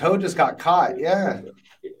was his toe just got caught. Yeah.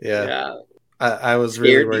 I was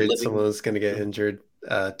really worried someone was going to get injured.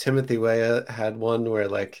 Timothy Weah had one where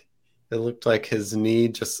like it looked like his knee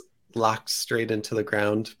just locked straight into the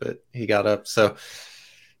ground, but he got up. So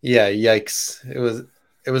yeah, yikes.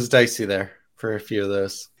 It was dicey there for a few of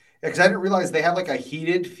those. Yeah, because I didn't realize they had like a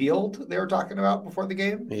heated field they were talking about before the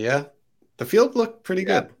game. Yeah. The field looked pretty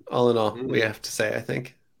good, all in all, we have to say, I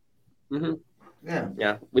think. Mm-hmm.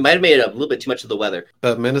 Yeah. We might have made it a little bit too much of the weather.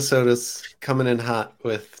 But Minnesota's coming in hot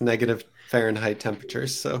with negative Fahrenheit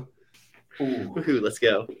temperatures, so. Woohoo, let's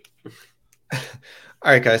go. All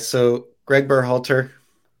right, guys. So Greg Berhalter,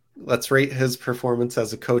 let's rate his performance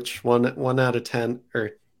as a coach 1 out of 10,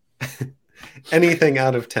 or anything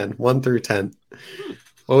out of 10, 1 through 10.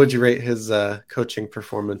 What would you rate his coaching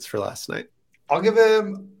performance for last night? I'll give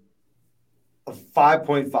him a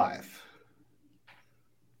 5.5.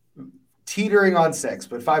 Teetering on 6,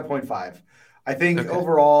 but 5.5. I think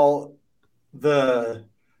overall the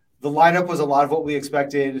lineup was a lot of what we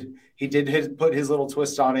expected. He did put his little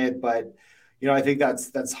twist on it, but I think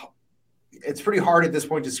that's it's pretty hard at this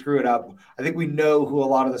point to screw it up. I think we know who a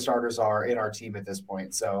lot of the starters are in our team at this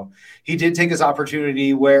point. So he did take his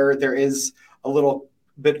opportunity where there is a little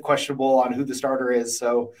bit questionable on who the starter is.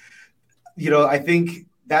 So, I think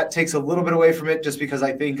that takes a little bit away from it just because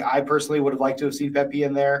I think I personally would have liked to have seen Pepe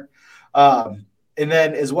in there. And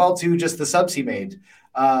then as well, too, just the subs he made.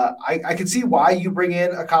 I could see why you bring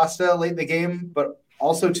in Acosta late in the game, but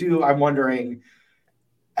also, too, I'm wondering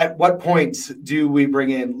at what point do we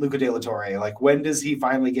bring in Luca De La Torre? Like, when does he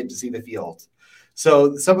finally get to see the field?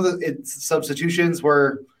 So some of the substitutions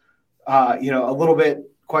were, a little bit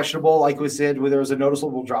questionable. Like we said, where there was a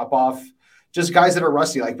noticeable drop off. Just guys that are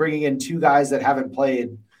rusty, like bringing in 2 guys that haven't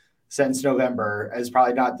played since November is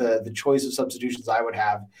probably not the choice of substitutions I would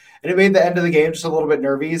have. And it made the end of the game just a little bit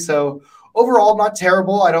nervy. So overall, not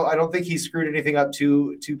terrible. I don't think he screwed anything up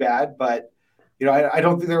too bad, but I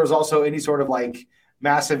don't think there was also any sort of like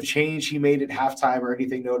massive change he made at halftime or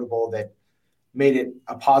anything notable that made it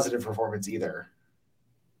a positive performance either.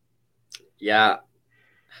 Yeah.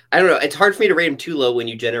 I don't know. It's hard for me to rate him too low when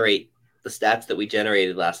you generate the stats that we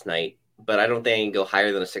generated last night, but I don't think I can go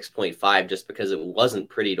higher than a 6.5 just because it wasn't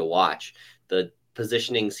pretty to watch. The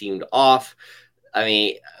positioning seemed off. I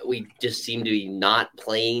mean, we just seemed to be not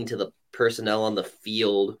playing to the personnel on the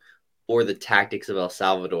field or the tactics of El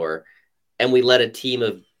Salvador. And we let a team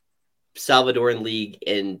of Salvadoran league,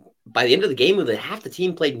 and by the end of the game, half the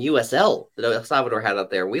team played in USL that El Salvador had out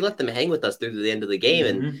there. We let them hang with us through the end of the game.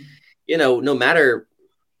 And, no matter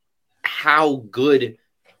how good,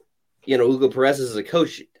 Hugo Perez is as a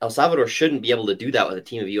coach, El Salvador shouldn't be able to do that with a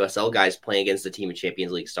team of USL guys playing against a team of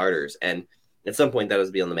Champions League starters. And at some point, that has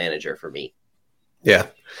to be on the manager for me. Yeah.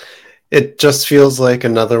 It just feels like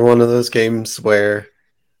another one of those games where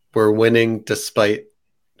we're winning despite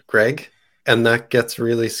Greg. And that gets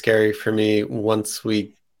really scary for me once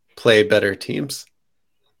we play better teams.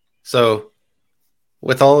 So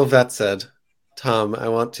with all of that said, Tom, I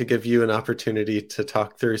want to give you an opportunity to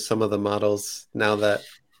talk through some of the models now that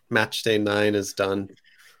match day 9 is done,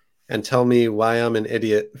 and tell me why I'm an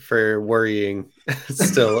idiot for worrying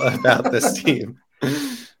still about this team.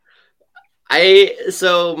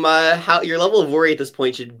 Your level of worry at this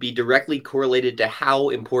point should be directly correlated to how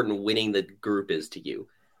important winning the group is to you.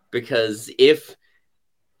 Because if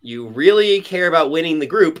you really care about winning the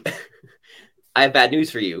group, I have bad news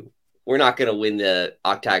for you. We're not going to win the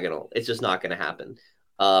octagonal. It's just not going to happen.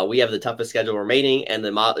 We have the toughest schedule remaining, and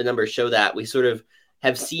the numbers show that. We sort of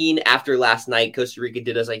have seen after last night, Costa Rica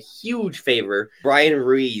did us a huge favor. Brian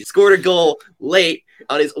Ruiz scored a goal late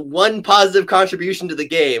on his one positive contribution to the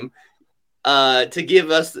game to give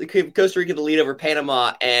Costa Rica the lead over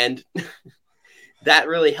Panama, and that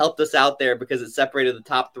really helped us out there because it separated the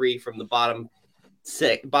top 3 from the bottom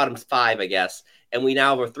 5, I guess. And we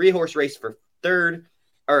now have a 3-horse race for 4th,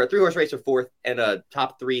 and a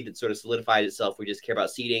top 3 that sort of solidified itself. We just care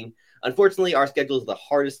about seeding. Unfortunately, our schedule is the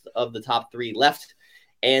hardest of the top 3 left.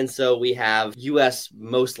 And so we have U.S.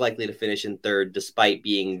 most likely to finish in 3rd, despite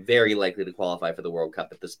being very likely to qualify for the World Cup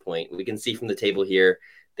at this point. We can see from the table here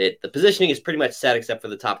that the positioning is pretty much set except for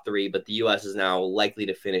the top 3, but the U.S. is now likely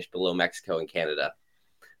to finish below Mexico and Canada.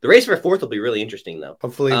 The race for 4th will be really interesting, though.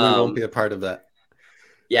 Hopefully we won't be a part of that.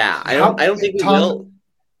 Yeah, I don't think we will.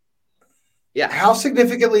 Yeah. How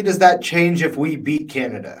significantly does that change if we beat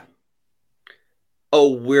Canada?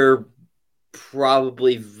 Oh, we're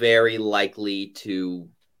probably very likely to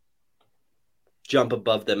jump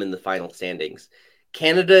above them in the final standings.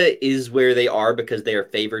 Canada is where they are because they are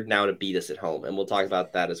favored now to beat us at home, and we'll talk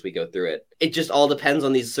about that as we go through it. It just all depends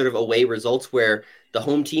on these sort of away results where the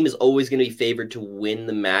home team is always going to be favored to win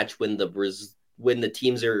the match when the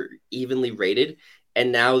teams are evenly rated.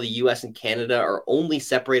 And now the U.S. and Canada are only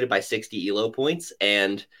separated by 60 ELO points,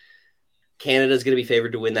 and Canada is going to be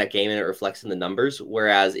favored to win that game, and it reflects in the numbers.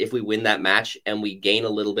 Whereas if we win that match and we gain a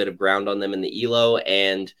little bit of ground on them in the ELO,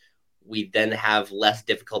 and we then have less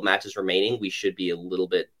difficult matches remaining, we should be a little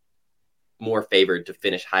bit more favored to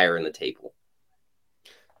finish higher in the table.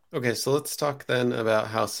 Okay, so let's talk then about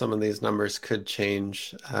how some of these numbers could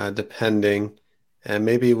change depending, and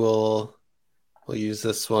maybe we'll use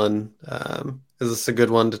this one. Is this a good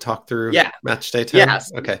one to talk through? Yeah. Match day 10?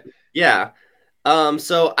 Yes. Okay. Yeah.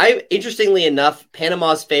 So interestingly enough,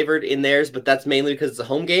 Panama's favored in theirs, but that's mainly because it's a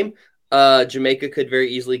home game. Jamaica could very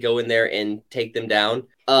easily go in there and take them down.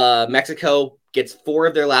 Mexico gets 4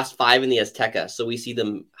 of their last 5 in the Azteca, so we see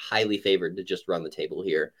them highly favored to just run the table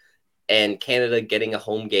here. And Canada getting a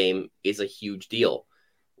home game is a huge deal.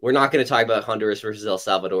 We're not going to talk about Honduras versus El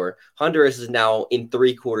Salvador. Honduras is now in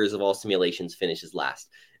 3/4 of all simulations finishes last,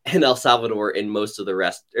 and El Salvador in most of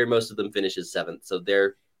them finishes 7th, so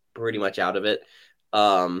they're pretty much out of it.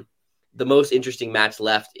 The most interesting match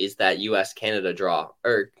left is that US-Canada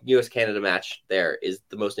match. There is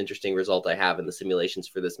the most interesting result I have in the simulations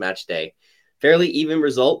for this match day. Fairly even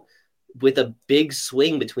result with a big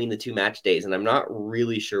swing between the 2 match days, and I'm not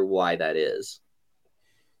really sure why that is.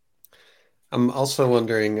 I'm also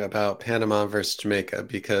wondering about Panama versus Jamaica,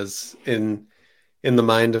 because in the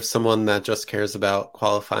mind of someone that just cares about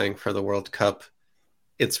qualifying for the World Cup,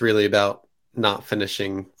 it's really about not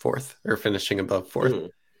finishing 4th or finishing above 4th. Mm-hmm.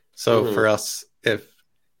 So for us, if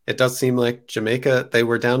it does seem like Jamaica, they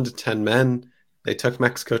were down to 10 men. They took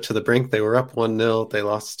Mexico to the brink. They were up 1-0. They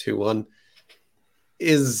lost 2-1.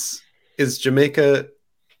 Is Jamaica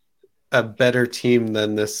a better team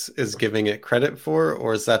than this is giving it credit for,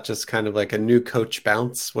 or is that just kind of like a new coach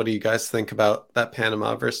bounce? What do you guys think about that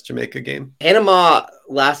Panama versus Jamaica game? Panama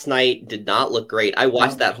last night did not look great. I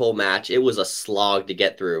watched that whole match. It was a slog to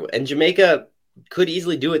get through. And Jamaica could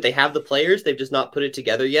easily do it. They have the players. They've just not put it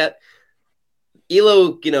together yet.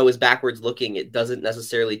 Elo, is backwards looking. It doesn't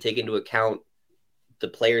necessarily take into account the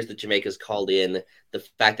players that Jamaica's called in, the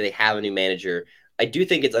fact that they have a new manager. I do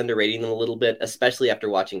think it's underrating them a little bit, especially after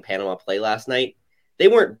watching Panama play last night. They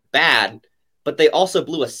weren't bad, but they also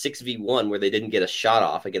blew a 6v1 where they didn't get a shot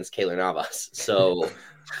off against Keylor Navas. So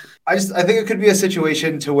I think it could be a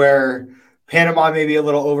situation to where Panama may be a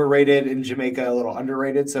little overrated and Jamaica a little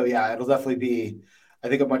underrated. So yeah, it'll definitely be, I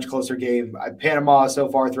think, a much closer game. Panama so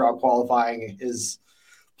far throughout qualifying is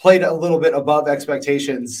played a little bit above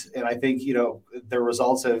expectations. And I think, their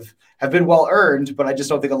results have been well earned, but I just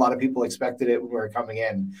don't think a lot of people expected it when we were coming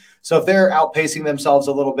in. So if they're outpacing themselves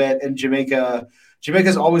a little bit, and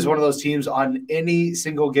Jamaica's always one of those teams on any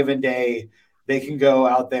single given day, they can go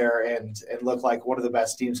out there and look like one of the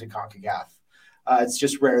best teams in CONCACAF. It's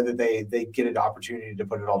just rare that they get an opportunity to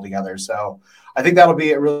put it all together. So I think that'll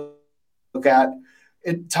be a real look at.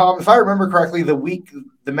 And Tom, if I remember correctly, the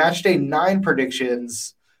match day 9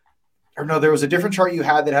 predictions, or no, there was a different chart you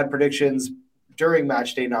had that had predictions during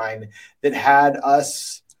match day 9 that had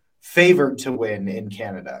us favored to win in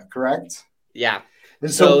Canada, correct? Yeah.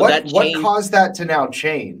 And so what caused that to now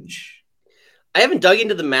change? I haven't dug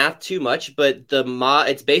into the math too much, but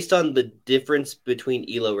it's based on the difference between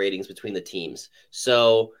ELO ratings between the teams.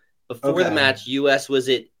 So before the match, US was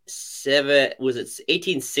at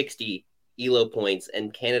 1860 ELO points,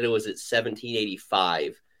 and Canada was at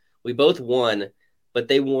 1785. We both won, but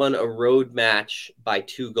they won a road match by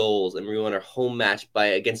 2 goals, and we won our home match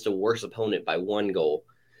against a worse opponent by 1 goal.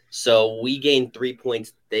 So we gained 3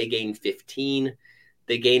 points. They gained 15.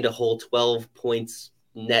 They gained a whole 12 points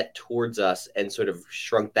net towards us and sort of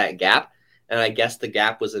shrunk that gap. And I guess the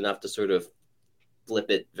gap was enough to sort of flip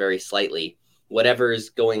it very slightly. Whatever's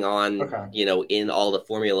going on, in all the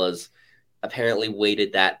formulas apparently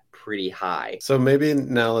weighted that pretty high. So maybe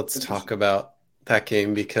now let's talk about that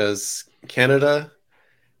game, because Canada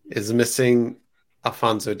is missing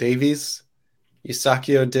Alphonso Davies.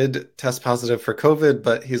 Eustáquio did test positive for COVID,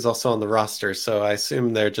 but he's also on the roster. So I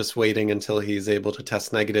assume they're just waiting until he's able to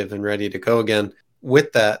test negative and ready to go again.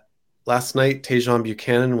 With that, last night, Tajon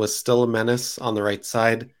Buchanan was still a menace on the right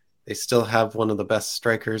side. They still have one of the best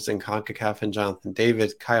strikers in CONCACAF in Jonathan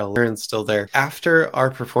David. Kyle Laren's still there. After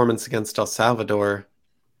our performance against El Salvador,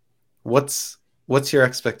 what's your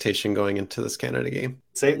expectation going into this Canada game?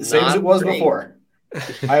 Same as it was before.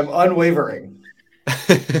 I am unwavering.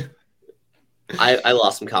 I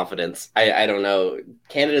lost some confidence. I don't know.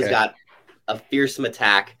 Canada's got a fearsome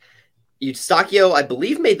attack. Eustáquio, I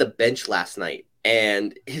believe, made the bench last night.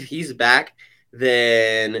 And if he's back,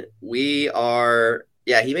 then we are...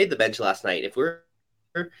 Yeah, he made the bench last night. If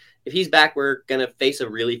he's back, we're going to face a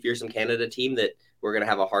really fearsome Canada team that we're going to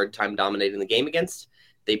have a hard time dominating the game against.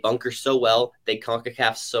 They bunker so well. They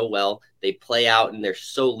CONCACAF so well. They play out, and they're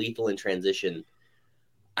so lethal in transition.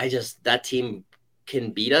 That team can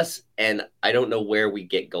beat us, and I don't know where we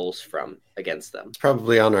get goals from against them. It's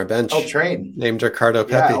probably on our bench. I'll train. Named Ricardo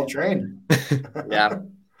Pepi. Yeah, I'll train. Yeah.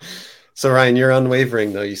 So, Ryan, you're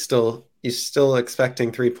unwavering, though. You still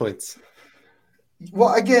expecting 3 points.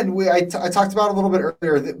 Well, again, I talked about a little bit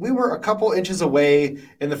earlier that we were a couple inches away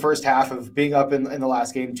in the first half of being up in the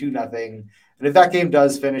last game 2-0. And if that game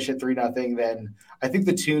does finish at 3-0, then I think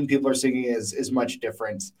the tune people are singing is much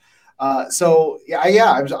different. I'm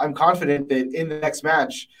confident that in the next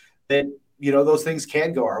match that, those things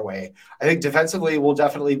can go our way. I think defensively we'll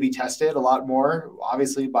definitely be tested a lot more,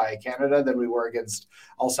 obviously, by Canada than we were against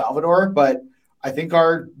El Salvador. But I think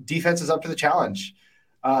our defense is up to the challenge.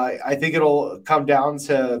 I think it'll come down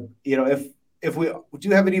to, if we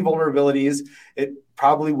do have any vulnerabilities, it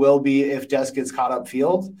probably will be if Des gets caught up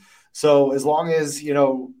field. So as long as,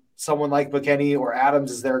 someone like McKennie or Adams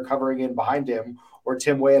is there covering in behind him, or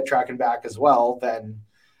Tim Weah tracking back as well, then,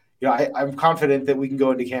 I'm confident that we can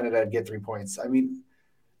go into Canada and get 3 points. I mean,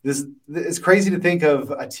 it's crazy to think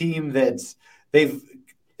of a team that they've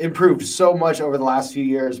improved so much over the last few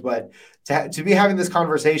years, but to be having this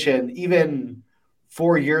conversation even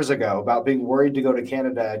 4 years ago about being worried to go to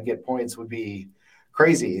Canada and get points would be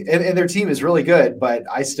crazy. And their team is really good, but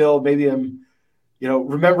I still maybe am,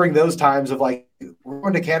 remembering those times of like, we're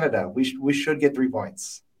going to Canada. We should get 3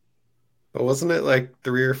 points. But wasn't it like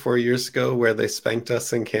 3 or 4 years ago where they spanked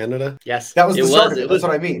us in Canada? Yes, That was it the start was. of it. It That's was.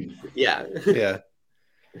 what I mean. Yeah. Yeah,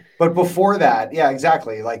 But before that, yeah,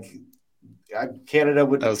 exactly. Like Canada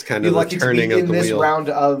would that was kind be of the lucky to turning be of in the this wheel. round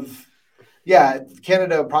of. Yeah,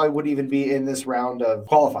 Canada probably wouldn't even be in this round of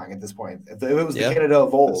qualifying at this point. If it was the Yeah, Canada of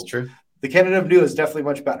that's old, true. the Canada of new is definitely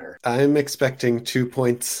much better. I'm expecting 2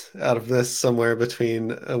 points out of this, somewhere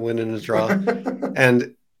between a win and a draw.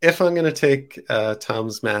 And if I'm going to take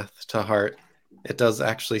Tom's math to heart, it does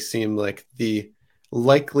actually seem like the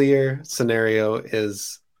likelier scenario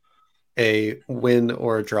is a win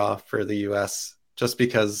or a draw for the US, just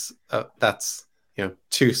because that's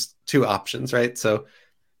two options, right? So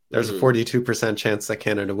there's a 42% chance that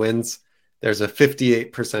Canada wins. There's a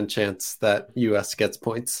 58% chance that US gets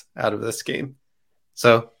points out of this game.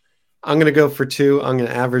 So I'm going to go for two. I'm going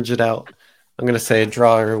to average it out. I'm going to say a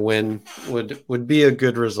draw or a win would be a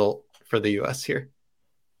good result for the US here.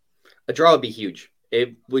 A draw would be huge.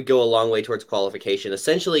 It would go a long way towards qualification.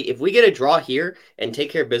 Essentially, if we get a draw here and take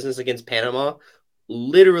care of business against Panama,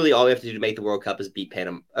 literally all we have to do to make the World Cup is beat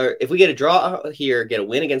Panama. Or if we get a draw here, get a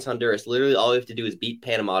win against Honduras, literally all we have to do is beat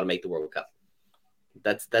Panama to make the World Cup.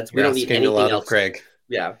 That's we don't need anything else. Craig.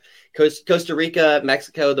 Yeah. Costa Rica,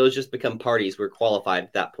 Mexico, those just become parties. We're qualified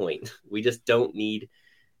at that point. We just don't need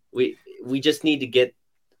we just need to get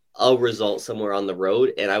a result somewhere on the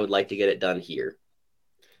road, and I would like to get it done here.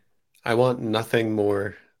 I want nothing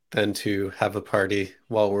more than to have a party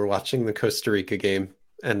while we're watching the Costa Rica game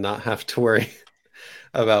and not have to worry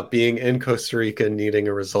about being in Costa Rica and needing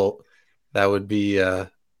a result. That would be the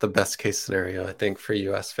best case scenario, I think, for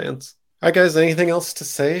US fans. All right, guys, anything else to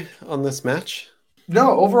say on this match?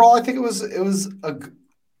 No, overall, I think it was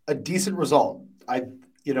a decent result. I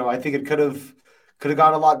think it could have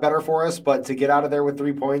gone a lot better for us, but to get out of there with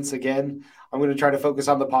 3 points again, I'm going to try to focus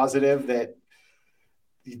on the positive that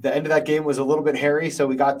the end of that game was a little bit hairy, so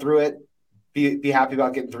we got through it. Be happy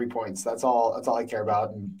about getting 3 points. That's all I care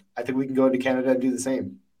about, and I think we can go into Canada and do the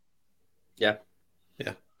same. Yeah.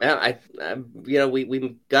 Yeah.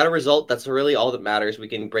 We got a result. That's really all that matters. We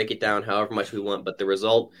can break it down however much we want, but the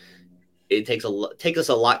result, it takes us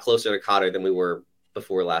a lot closer to Qatar than we were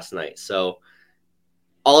before last night. So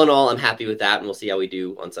all in all, I'm happy with that, and we'll see how we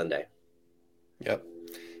do on Sunday. Yep.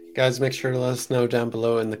 Guys, make sure to let us know down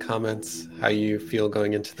below in the comments how you feel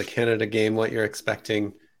going into the Canada game, what you're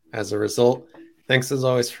expecting as a result. Thanks as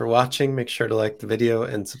always for watching. Make sure to like the video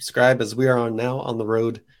and subscribe, as we are now on the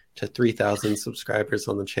road to 3,000 subscribers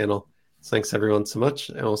on the channel. So thanks everyone so much,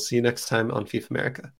 and we'll see you next time on FIFA America.